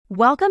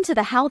Welcome to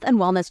the Health and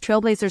Wellness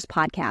Trailblazers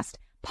podcast,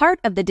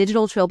 part of the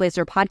Digital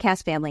Trailblazer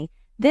podcast family.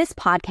 This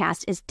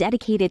podcast is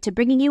dedicated to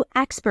bringing you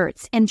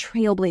experts and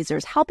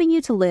trailblazers, helping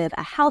you to live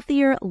a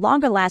healthier,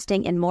 longer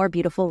lasting, and more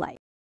beautiful life.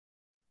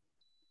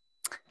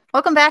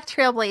 Welcome back,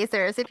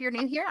 Trailblazers. If you're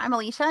new here, I'm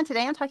Alicia, and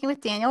today I'm talking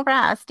with Daniel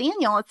Raz.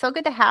 Daniel, it's so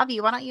good to have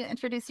you. Why don't you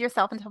introduce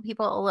yourself and tell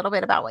people a little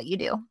bit about what you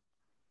do?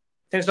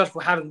 Thanks a lot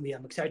for having me.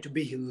 I'm excited to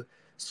be here.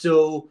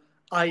 So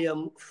I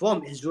am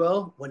from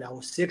Israel. When I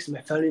was 6,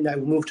 my family and I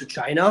moved to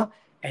China,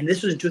 and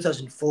this was in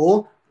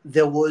 2004.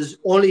 There was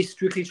only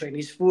strictly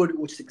Chinese food,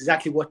 which is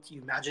exactly what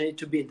you imagine it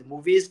to be in the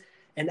movies,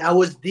 and I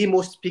was the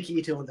most picky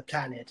eater on the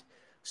planet.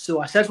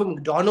 So aside from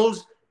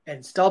McDonald's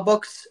and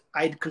Starbucks,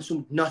 I'd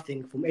consumed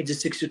nothing from ages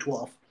 6 to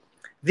 12.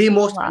 The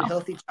most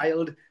unhealthy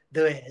child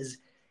there is.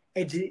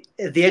 At the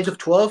age of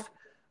 12,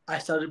 I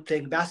started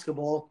playing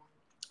basketball,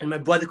 and my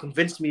brother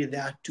convinced me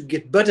that to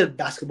get better at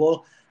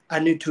basketball, I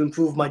need to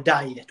improve my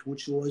diet,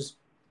 which was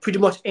pretty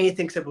much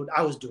anything except what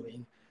I was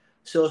doing.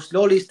 So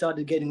slowly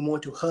started getting more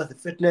into health and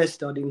fitness,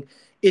 starting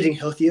eating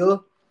healthier.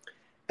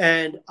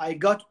 And I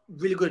got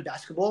really good at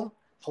basketball.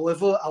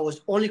 However, I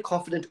was only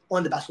confident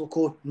on the basketball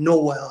court,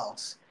 nowhere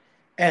else.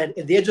 And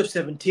at the age of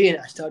 17,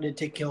 I started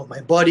taking care of my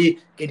body,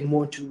 getting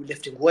more into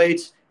lifting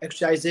weights,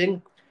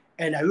 exercising.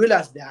 And I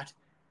realized that,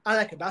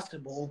 unlike a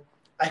basketball,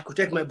 I could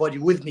take my body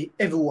with me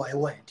everywhere I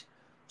went.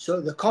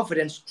 So the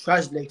confidence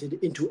translated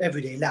into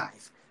everyday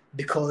life,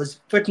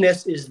 because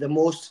fitness is the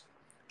most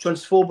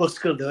transferable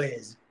skill there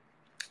is.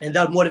 And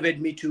that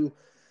motivated me to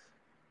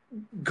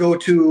go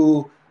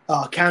to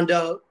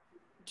Canada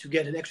to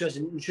get an exercise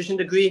and nutrition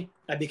degree.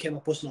 I became a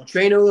personal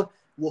trainer,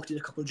 worked in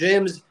a couple of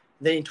gyms.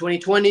 Then in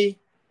 2020,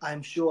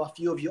 I'm sure a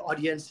few of your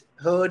audience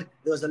heard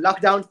there was a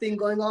lockdown thing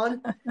going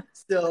on.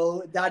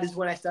 So that is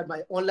when I started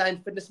my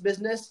online fitness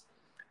business.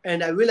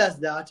 And I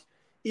realized that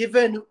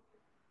even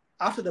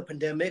after the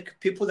pandemic,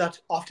 people that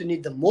often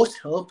need the most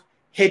help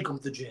hate going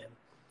to the gym.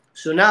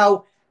 So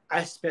now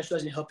I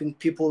specialize in helping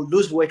people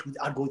lose weight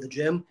without going to the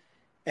gym.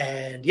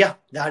 And yeah,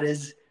 that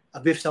is a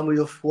brief summary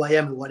of who I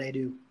am and what I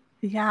do.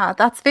 Yeah,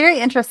 that's very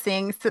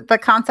interesting. So the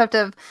concept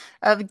of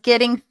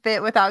getting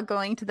fit without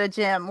going to the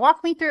gym.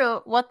 Walk me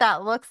through what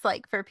that looks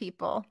like for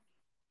people.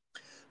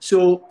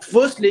 So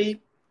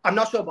firstly, I'm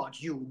not sure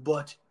about you,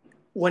 but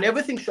when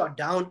everything shut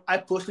down, I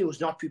personally was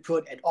not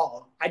prepared at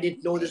all. I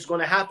didn't know this was going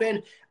to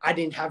happen. I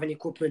didn't have any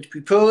equipment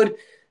prepared.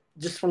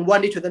 Just from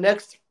one day to the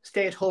next,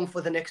 stay at home for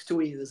the next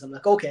 2 years. I'm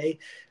like, okay,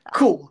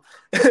 cool.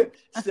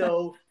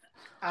 So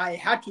I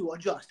had to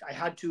adjust. I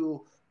had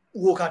to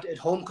work out at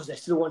home because I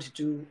still wanted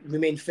to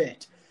remain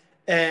fit.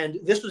 And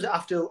this was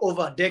after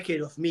over a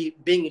decade of me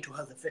being into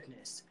health and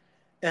fitness.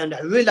 And I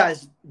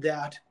realized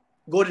that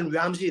Gordon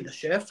Ramsay, the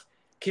chef,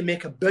 can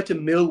make a better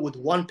meal with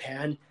one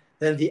pan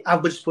than the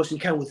average person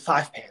can with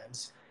 5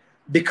 pans.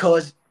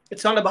 Because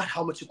it's not about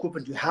how much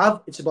equipment you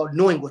have, it's about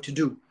knowing what to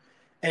do.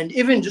 And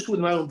even just with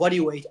my own body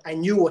weight, I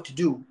knew what to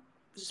do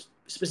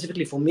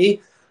specifically for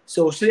me.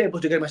 So I was still able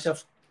to get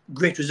myself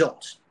great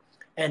results.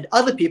 And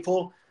other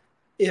people,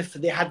 if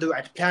they had the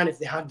right plan, if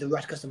they had the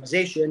right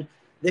customization,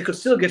 they could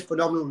still get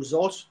phenomenal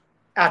results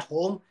at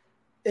home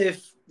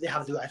if they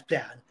have the right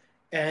plan.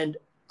 And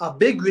a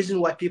big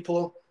reason why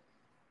people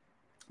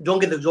don't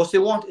get the results they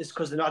want is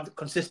because they're not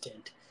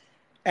consistent.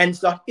 And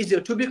it's not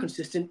easier to be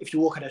consistent if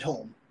you work out at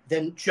home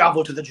than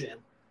travel to the gym.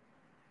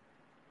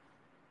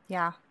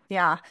 Yeah.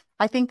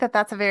 I think that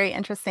that's a very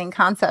interesting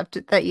concept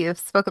that you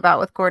spoke about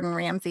with Gordon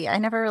Ramsay. I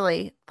never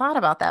really thought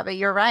about that, but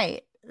you're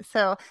right.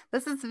 So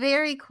this is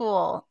very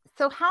cool.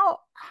 So how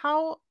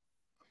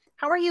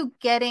are you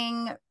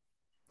getting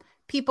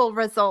people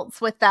results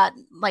with that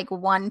like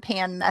one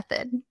pan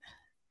method?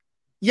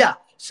 Yeah.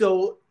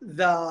 So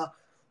the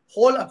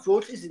whole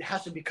approach is it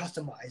has to be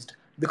customized,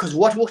 because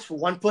what works for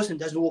one person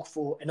doesn't work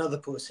for another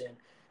person.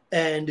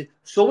 And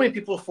so many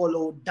people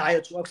follow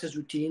diets or exercise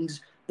routines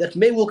that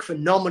may work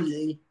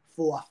phenomenally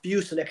for a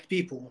few select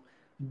people,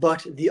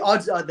 but the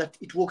odds are that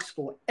it works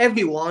for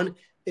everyone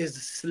is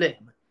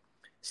slim.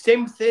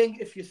 Same thing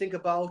if you think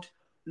about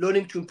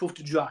learning to improve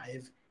to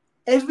drive.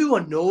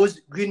 Everyone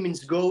knows green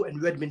means go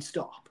and red means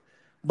stop.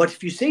 But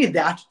if you say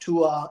that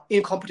to an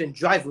incompetent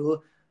driver,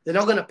 they're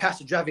not going to pass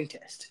the driving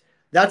test.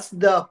 That's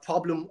the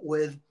problem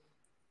with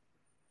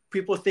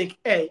people think,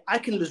 hey, I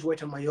can lose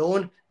weight on my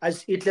own. I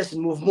just eat less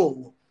and move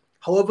more.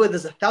 However,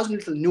 there's 1,000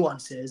 little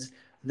nuances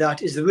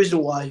that is the reason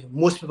why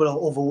most people are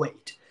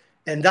overweight.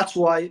 And that's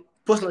why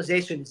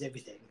personalization is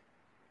everything.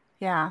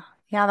 Yeah,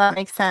 that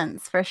makes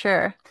sense for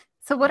sure.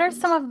 So what are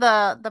some of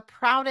the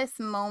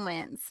proudest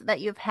moments that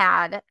you've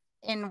had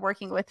in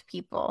working with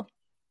people?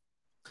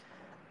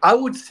 I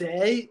would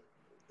say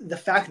the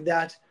fact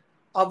that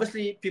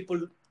obviously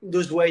people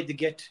lose weight, they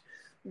get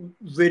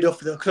rid of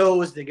their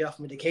clothes, they get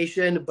off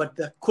medication. But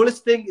the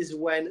coolest thing is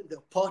when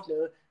the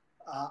partner,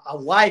 a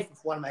wife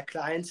of one of my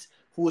clients,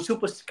 who was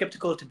super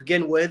skeptical to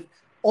begin with,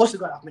 also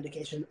got off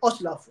medication,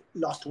 also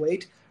lost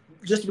weight,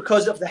 just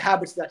because of the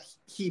habits that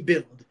he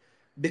built.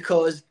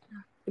 Because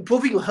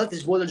improving your health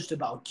is more than just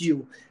about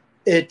you.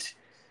 It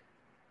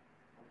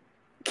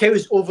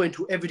carries over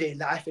into everyday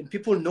life and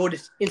people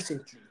notice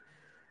instantly.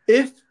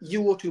 If you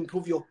were to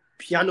improve your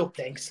piano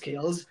playing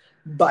skills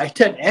by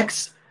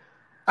 10x,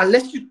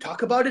 unless you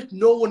talk about it,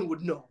 no one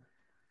would know.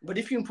 But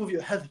if you improve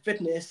your health and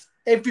fitness,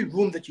 every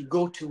room that you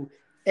go to,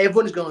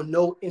 everyone is going to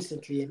know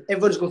instantly, and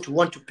everyone is going to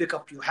want to pick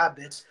up your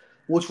habits,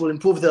 which will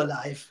improve their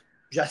life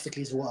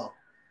drastically as well.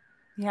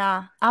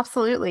 Yeah,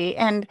 absolutely.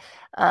 And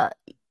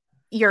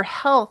your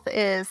health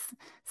is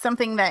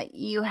something that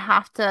you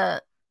have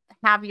to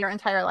have your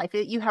entire life.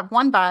 You have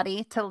one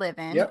body to live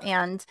in, Yep.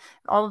 and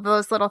all of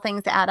those little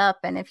things add up.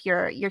 And if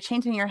you're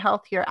changing your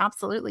health, you're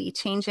absolutely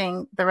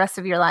changing the rest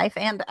of your life.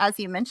 And as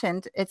you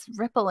mentioned, it's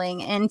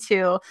rippling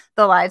into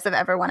the lives of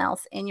everyone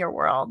else in your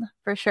world,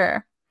 for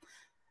sure.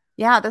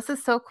 Yeah, this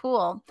is so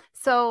cool.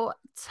 So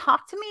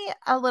talk to me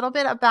a little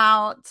bit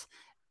about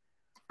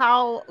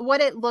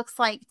what it looks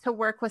like to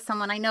work with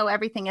someone. I know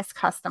everything is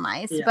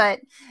customized, Yeah.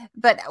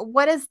 but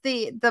what does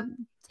the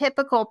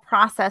typical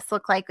process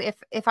look like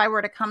if I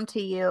were to come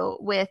to you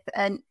with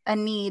a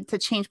need to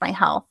change my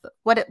health?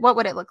 What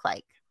would it look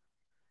like?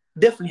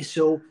 Definitely.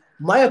 So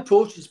my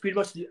approach is pretty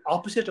much the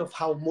opposite of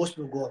how most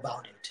people go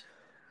about it.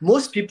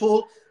 Most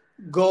people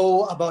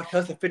go about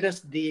health and fitness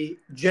the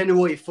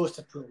January 1st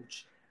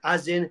approach,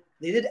 as in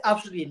they did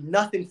absolutely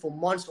nothing for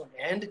months on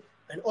end,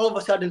 and all of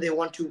a sudden they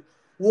want to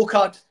work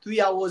out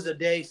 3 hours a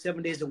day,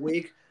 7 days a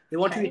week. They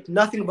want to eat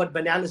nothing but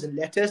bananas and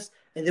lettuce,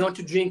 and they want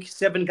to drink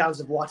 7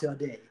 gallons of water a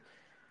day.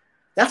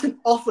 That's an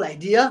awful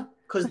idea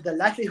because the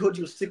likelihood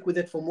you'll stick with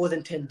it for more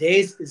than 10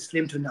 days is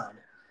slim to none.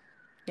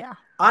 Yeah.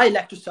 I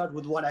like to start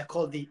with what I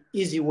call the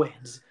easy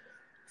wins.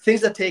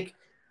 Things that take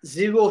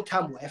zero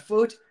time or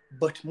effort,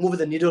 but move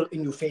the needle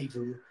in your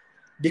favor.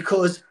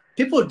 Because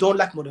people don't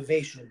like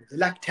motivation, they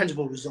like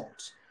tangible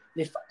results.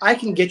 And if I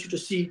can get you to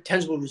see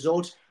tangible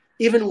results,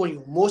 even when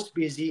you're most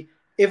busy,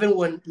 even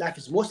when life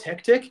is most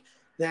hectic,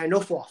 then I know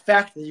for a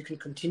fact that you can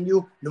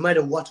continue no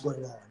matter what's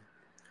going on.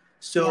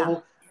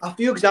 So a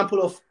few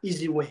examples of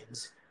easy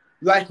wins.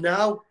 Right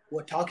now,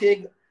 we're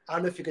talking, I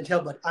don't know if you can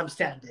tell, but I'm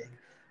standing.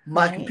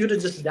 My computer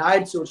just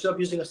died, so instead of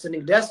using a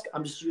standing desk,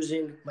 I'm just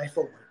using my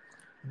phone.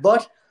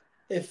 But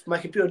if my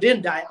computer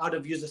didn't die, I'd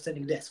have used a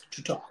standing desk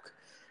to talk.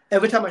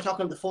 Every time I talk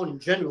on the phone in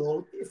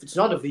general, if it's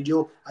not a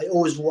video, I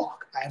always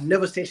walk. I am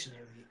never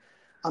stationary.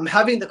 I'm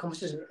having the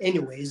conversation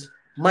anyways,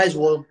 might as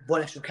well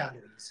burn extra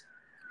calories.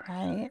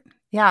 Right.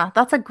 Yeah,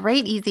 that's a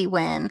great easy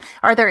win.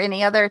 Are there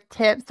any other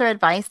tips or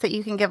advice that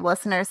you can give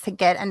listeners to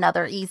get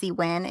another easy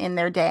win in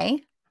their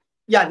day?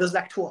 Yeah, there's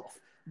like 12.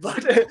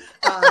 But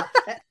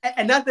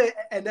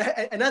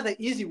another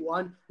easy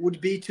one would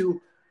be to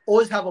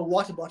always have a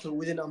water bottle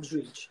within arm's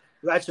reach,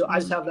 right? So I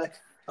just have like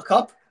a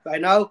cup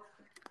right now.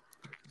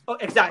 Oh,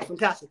 exactly.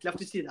 Fantastic. Love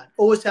to see that.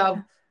 Always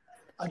have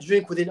a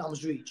drink within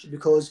arm's reach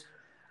because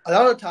a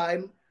lot of the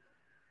time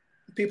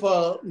people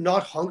are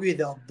not hungry,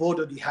 they're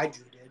bored or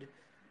dehydrated.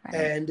 Right.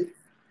 And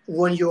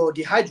when you're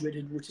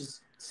dehydrated, which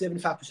is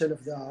 75%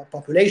 of the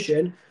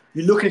population,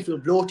 you look and feel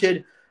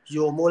bloated,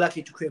 you're more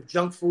likely to crave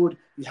junk food,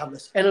 you have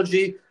less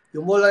energy,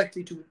 you're more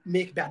likely to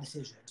make bad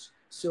decisions.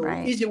 So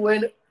easy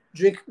win,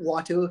 drink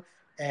water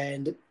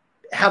and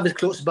have it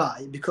close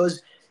by,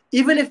 because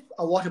even if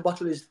a water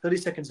bottle is 30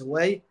 seconds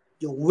away,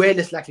 you're way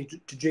less likely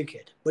to drink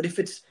it. But if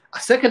it's a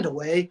second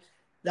away,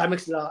 that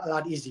makes it a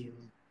lot easier.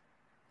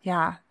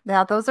 Yeah,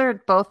 those are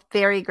both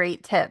very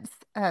great tips.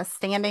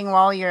 Standing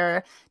while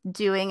you're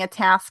doing a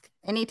task,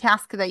 any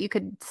task that you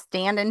could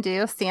stand and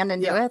do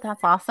it.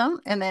 That's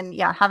awesome. And then,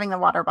 having the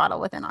water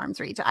bottle within arm's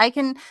reach. I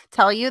can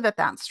tell you that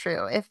that's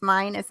true. If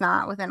mine is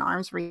not within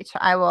arm's reach,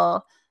 I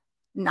will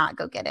not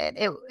go get it.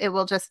 It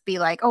will just be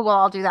like, oh, well,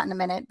 I'll do that in a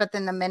minute. But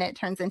then the minute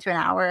turns into an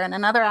hour and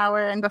another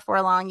hour. And before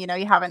long, you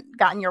haven't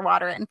gotten your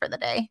water in for the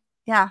day.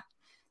 Yeah,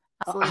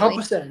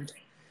 absolutely. 100%.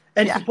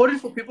 And it's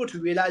important for people to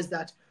realize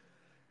that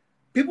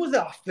people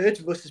that are fit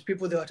versus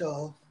people that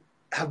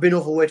have been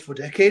overweight for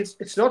decades,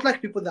 it's not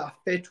like people that are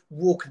fit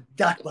work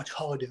that much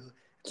harder.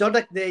 It's not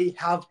like they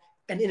have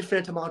an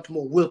infinite amount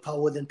more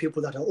willpower than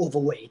people that are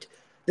overweight.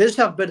 They just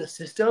have better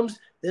systems.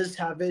 They just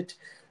have it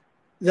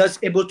that's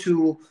able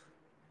to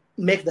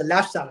make the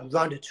lifestyle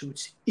around it so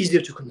it's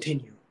easier to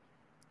continue.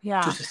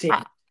 Yeah. To sustain.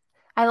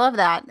 I love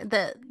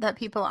that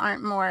people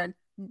aren't more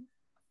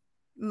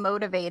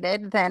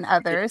motivated than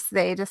others.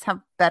 They just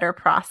have better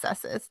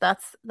processes.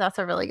 That's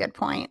a really good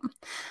point.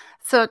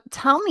 So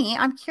tell me,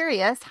 I'm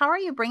curious, how are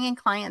you bringing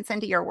clients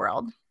into your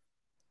world?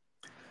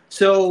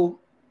 So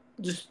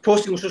just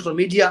posting on social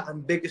media.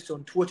 I'm biggest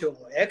on Twitter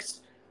or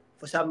X.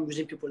 For some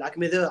reason, people like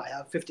me there. I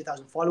have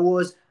 50,000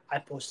 followers. I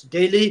post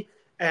daily,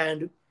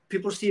 and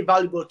people see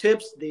valuable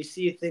tips. They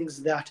see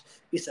things that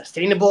is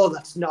sustainable.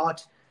 That's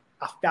not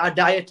a fad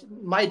diet.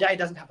 My diet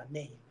doesn't have a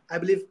name. I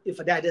believe if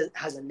a diet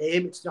has a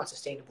name, it's not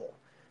sustainable,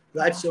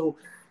 right? So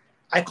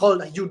I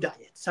call it a you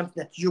diet, something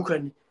that you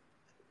can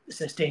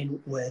sustain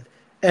with.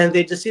 And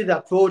they just see the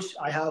approach.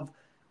 I have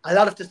a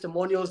lot of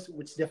testimonials,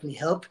 which definitely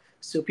help.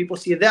 So people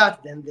see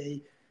that, then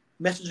they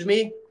message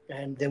me,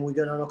 and then we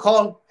get on a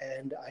call,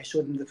 and I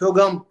show them the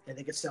program, and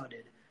they get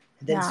started.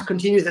 And then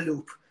continue the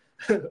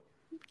loop.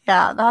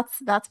 Yeah,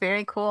 that's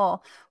very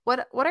cool.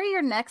 What are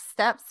your next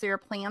steps or your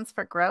plans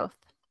for growth?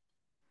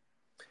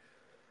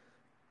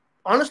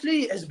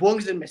 Honestly, as boring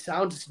as it may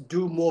sound, just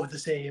do more of the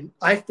same.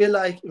 I feel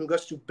like in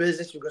regards to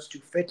business, in regards to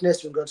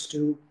fitness, in regards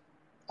to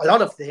a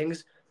lot of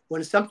things,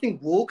 when something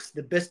works,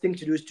 the best thing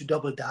to do is to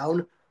double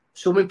down.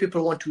 So many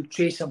people want to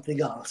chase something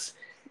else.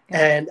 Yeah.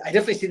 And I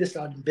definitely see this a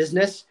lot in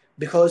business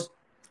because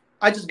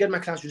I just get my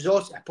clients'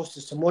 results, I post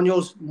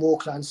testimonials, more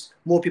clients,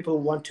 more people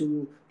want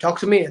to talk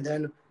to me, and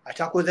then I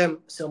talk with them,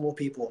 sell more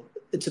people.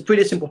 It's a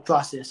pretty simple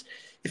process.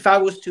 If I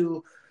was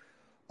to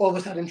all of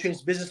a sudden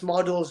change business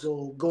models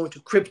or go into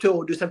crypto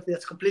or do something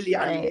that's completely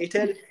Right.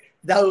 unrelated,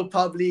 that will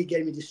probably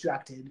get me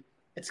distracted.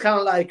 It's kind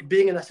of like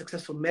being in a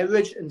successful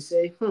marriage and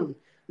say,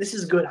 this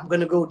is good. I'm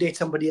going to go date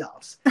somebody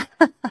else.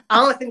 I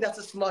don't think that's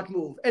a smart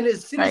move. And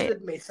as silly as Right.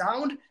 it may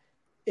sound,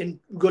 in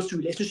regards to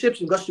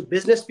relationships, in regards to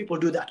business, people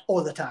do that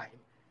all the time.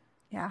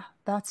 Yeah,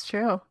 that's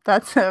true.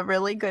 That's a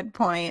really good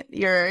point.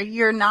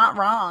 You're not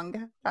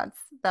wrong.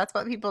 That's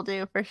what people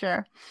do for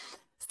sure.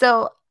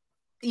 So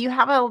you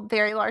have a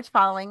very large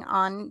following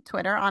on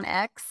Twitter, on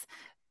X.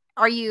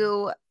 Are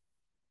you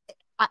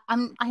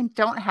I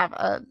don't have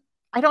a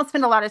I don't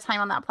spend a lot of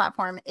time on that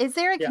platform. Is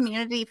there a Yeah.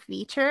 community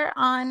feature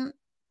on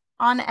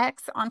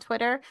X on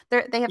Twitter?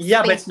 They have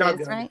Yeah, but it's not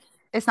spaces, good. right?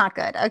 It's not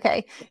good.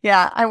 Okay.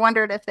 Yeah, I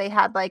wondered if they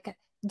had like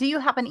do you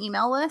have an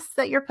email list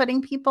that you're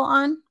putting people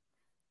on?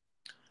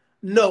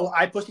 No,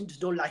 I personally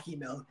just don't like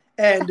email.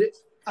 And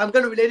I'm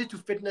going to relate it to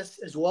fitness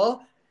as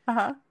well.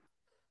 Uh-huh.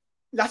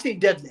 Let's say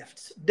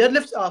deadlifts.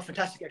 Deadlifts are a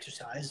fantastic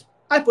exercise.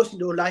 I personally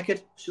don't like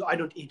it, so I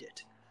don't eat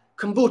it.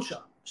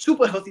 Kombucha,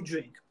 super healthy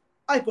drink.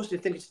 I personally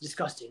think it's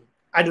disgusting.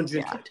 I don't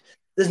drink Yeah. it.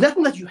 There's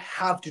nothing that you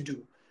have to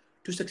do.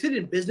 To succeed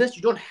in business,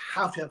 you don't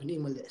have to have an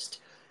email list.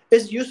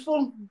 Is it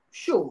useful?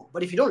 Sure.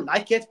 But if you don't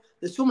like it,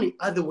 there's so many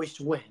other ways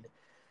to win.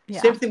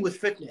 Yeah. Same thing with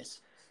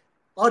fitness.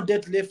 Are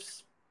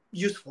deadlifts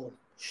useful?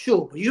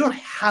 Sure. But you don't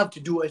have to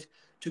do it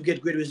to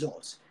get great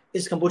results.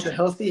 Is kombucha Right.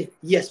 healthy?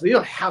 Yes, but you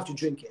don't have to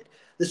drink it.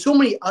 There's so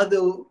many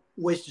other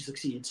ways to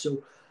succeed.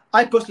 So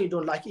I personally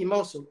don't like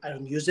email, so I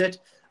don't use it.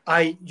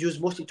 I use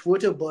mostly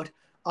Twitter, but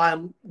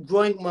I'm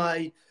growing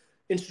my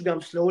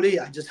Instagram slowly.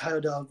 I just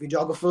hired a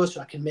videographer so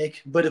I can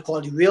make better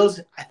quality reels.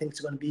 I think it's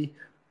going to be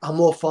a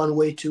more fun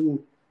way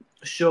to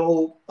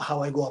show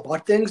how I go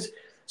about things.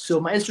 So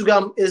my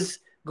Instagram is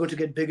going to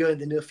get bigger in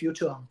the near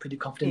future. I'm pretty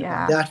confident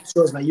about Yeah. that.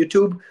 So is my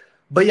YouTube.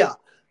 But yeah,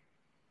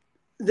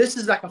 this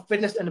is like a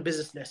fitness and a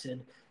business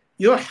lesson.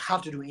 You don't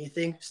have to do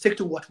anything. Stick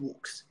to what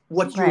works,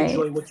 what you Right.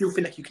 enjoy, what you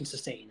feel like you can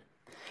sustain.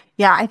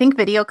 Yeah, I think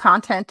video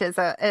content is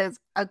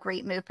a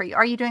great move for you.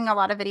 Are you doing a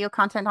lot of video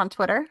content on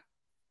Twitter?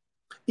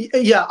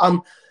 Yeah.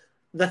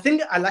 The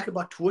thing I like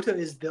about Twitter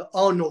is there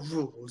are no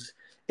rules.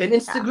 In Yeah.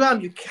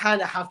 Instagram, you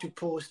kind of have to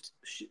post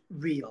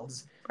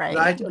reels, Right.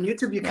 right? On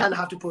YouTube, you Yeah. kind of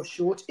have to post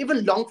shorts.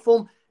 Even long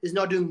form is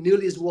not doing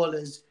nearly as well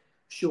as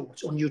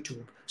shorts on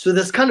YouTube. So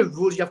there's kind of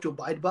rules you have to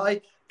abide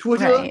by.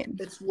 Twitter, Right.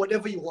 it's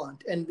whatever you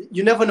want, and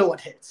you never know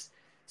what hits.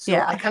 So I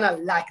Yeah. kind of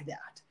like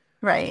that.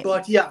 Right.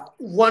 But yeah,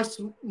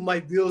 once my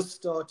reels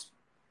start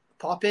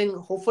popping,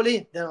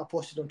 hopefully, then I'll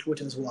post it on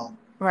Twitter as well.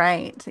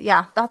 Right.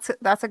 Yeah, that's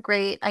a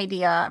great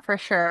idea for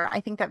sure.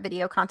 I think that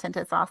video content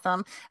is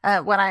awesome.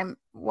 What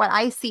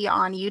I see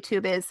on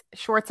YouTube is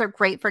shorts are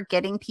great for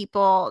getting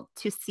people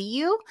to see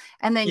you,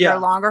 and then your Yeah,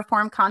 longer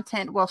form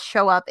content will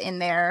show up in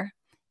their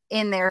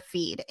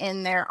feed,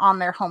 in their on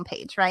their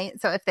homepage, right?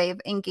 So if they've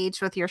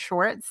engaged with your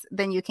shorts,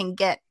 then you can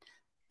get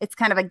it's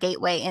kind of a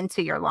gateway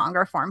into your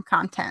longer form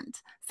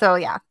content. So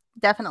yeah,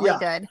 definitely yeah.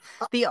 good.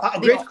 A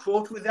great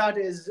quote with that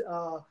is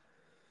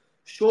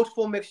short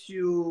form makes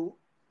you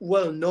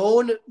well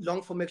known,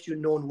 long form makes you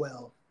known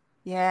well.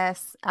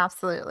 Yes,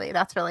 absolutely.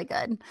 That's really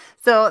good.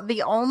 So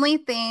the only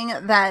thing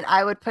that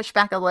I would push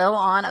back a little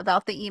on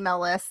about the email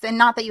list, and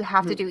not that you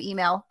have to Mhm. do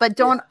email, but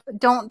Yeah,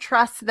 don't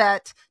trust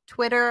that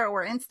Twitter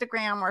or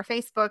Instagram or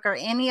Facebook or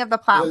any of the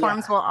well,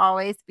 platforms yeah, will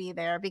always be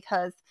there,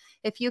 because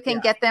if you can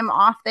yeah, get them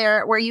off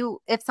there where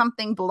you if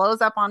something blows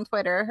up on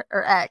Twitter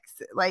or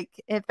X, like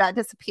if that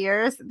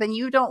disappears, then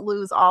you don't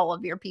lose all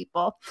of your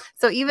people.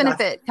 So even if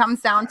that's it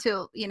comes down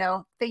to,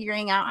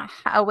 figuring out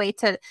a way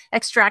to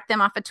extract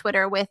them off of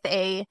Twitter with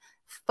a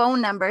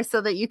phone number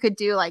so that you could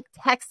do like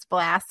text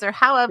blasts or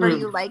however mm,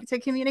 you like to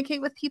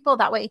communicate with people.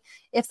 That way,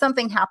 if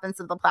something happens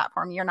to the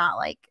platform, you're not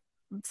like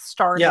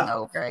starting yeah.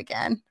 over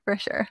again for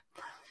sure.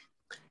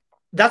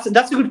 That's a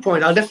good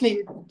point. I'll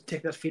definitely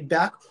take that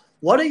feedback.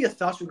 What are your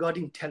thoughts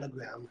regarding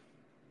Telegram?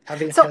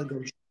 Having a So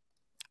Telegram?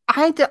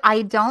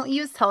 I don't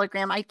use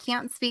Telegram. I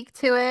can't speak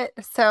to it.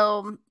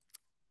 So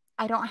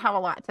I don't have a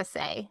lot to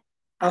say.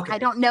 I Okay,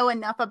 don't know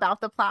enough about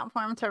the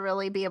platform to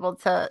really be able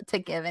to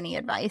give any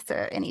advice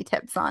or any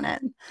tips on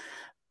it.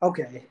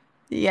 okay.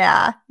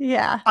 Yeah,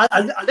 yeah,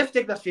 I'll definitely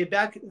take that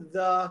feedback.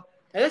 I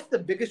guess the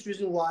biggest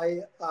reason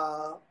why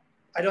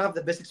I don't have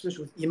the best experience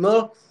with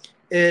email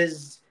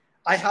is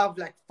I have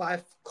like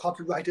 5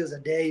 copywriters a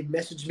day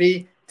message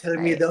me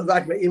telling me right. they'll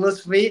write my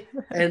emails for me,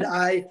 and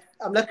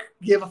I'm like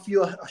give a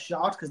few a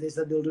shot because they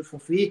said they'll do it for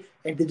free,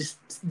 and they just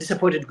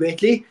disappointed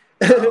greatly.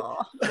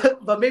 Oh.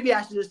 But maybe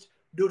I should just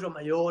do it on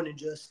my own and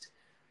just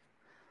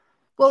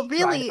Well, try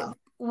it really, out.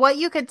 what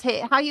you could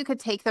take, how you could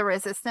take the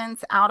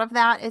resistance out of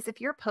that is if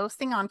you're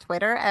posting on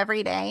Twitter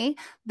every day,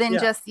 then Yeah.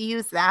 just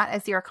use that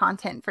as your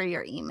content for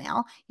your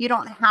email. You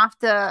don't have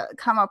to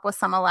come up with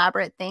some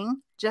elaborate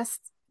thing. Just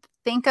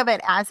think of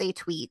it as a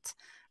tweet,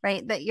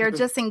 right? That you're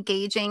just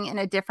engaging in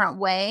a different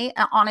way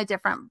on a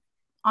different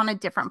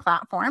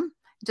platform.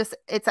 Just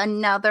it's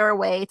another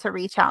way to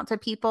reach out to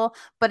people,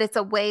 but it's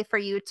a way for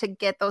you to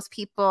get those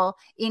people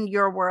in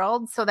your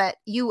world so that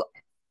you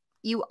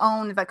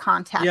own the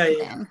contact Yeah.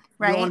 then, You're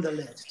right? on the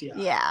list.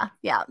 Yeah.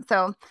 Yeah.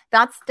 So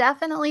that's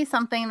definitely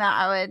something that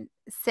I would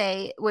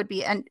say would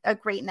be a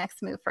great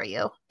next move for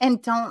you.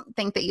 And don't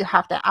think that you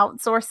have to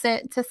outsource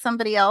it to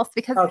somebody else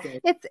because Okay.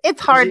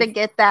 it's hard to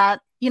get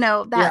that,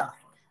 that Yeah.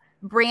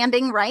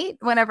 branding right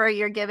whenever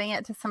you're giving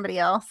it to somebody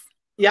else.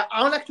 Yeah. I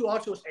don't like to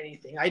outsource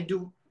anything. I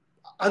do,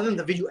 other than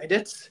the video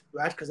edits,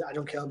 right? Because I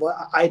don't care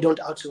about. I don't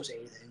outsource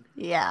anything.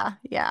 Yeah.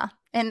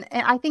 And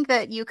I think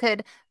that you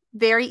could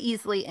very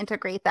easily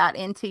integrate that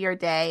into your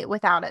day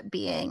without it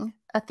being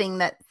a thing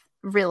that's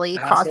really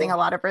causing a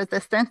lot of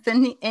resistance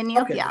in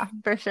you. Okay. Yeah,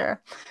 for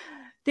sure.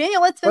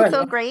 Daniel, it's been Well,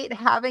 so great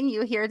having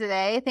you here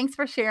today. Thanks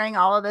for sharing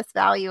all of this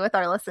value with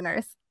our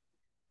listeners.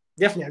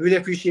 definitely. I really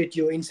appreciate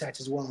your insights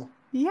as well.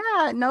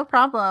 Yeah, no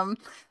problem.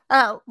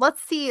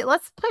 Let's see.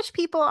 Let's push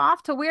people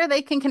off to where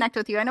they can connect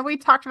with you. I know we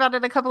talked about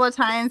it a couple of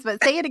times,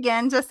 but say it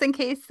again just in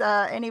case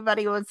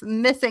anybody was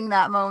missing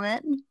that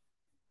moment.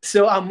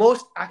 So I'm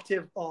most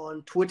active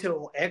on Twitter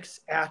or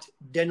X at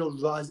Daniel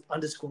Raz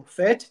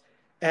 _fit.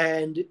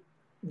 And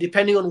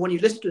depending on when you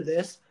listen to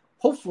this,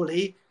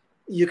 hopefully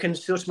you can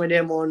search my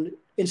name on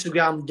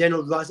Instagram,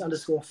 Daniel Raz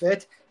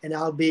 _fit, and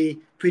I'll be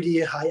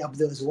pretty high up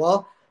there as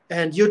well.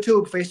 And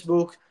YouTube,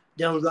 Facebook,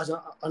 Daniel Raz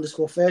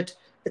 _fit.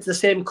 It's the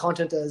same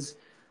content as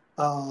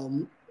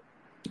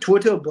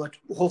Twitter, but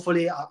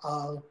hopefully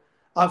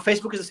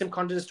Facebook is the same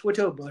content as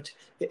Twitter, but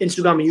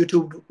Instagram and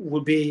YouTube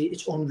will be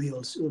its own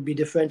reels. It will be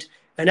different.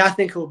 And I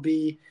think it will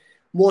be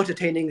more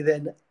entertaining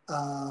than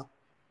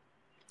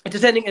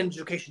entertaining and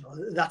educational.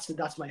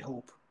 That's my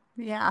hope.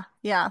 Yeah,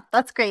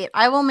 that's great.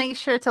 I will make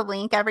sure to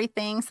link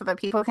everything so that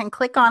people can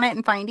click on it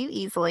and find you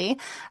easily.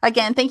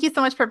 Again, thank you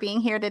so much for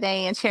being here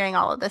today and sharing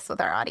all of this with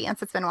our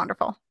audience. It's been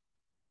wonderful.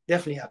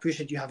 Definitely. I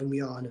appreciate you having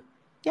me on.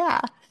 Yeah.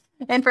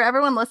 And for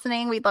everyone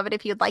listening, we'd love it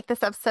if you'd like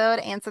this episode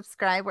and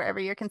subscribe wherever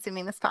you're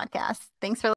consuming this podcast. Thanks for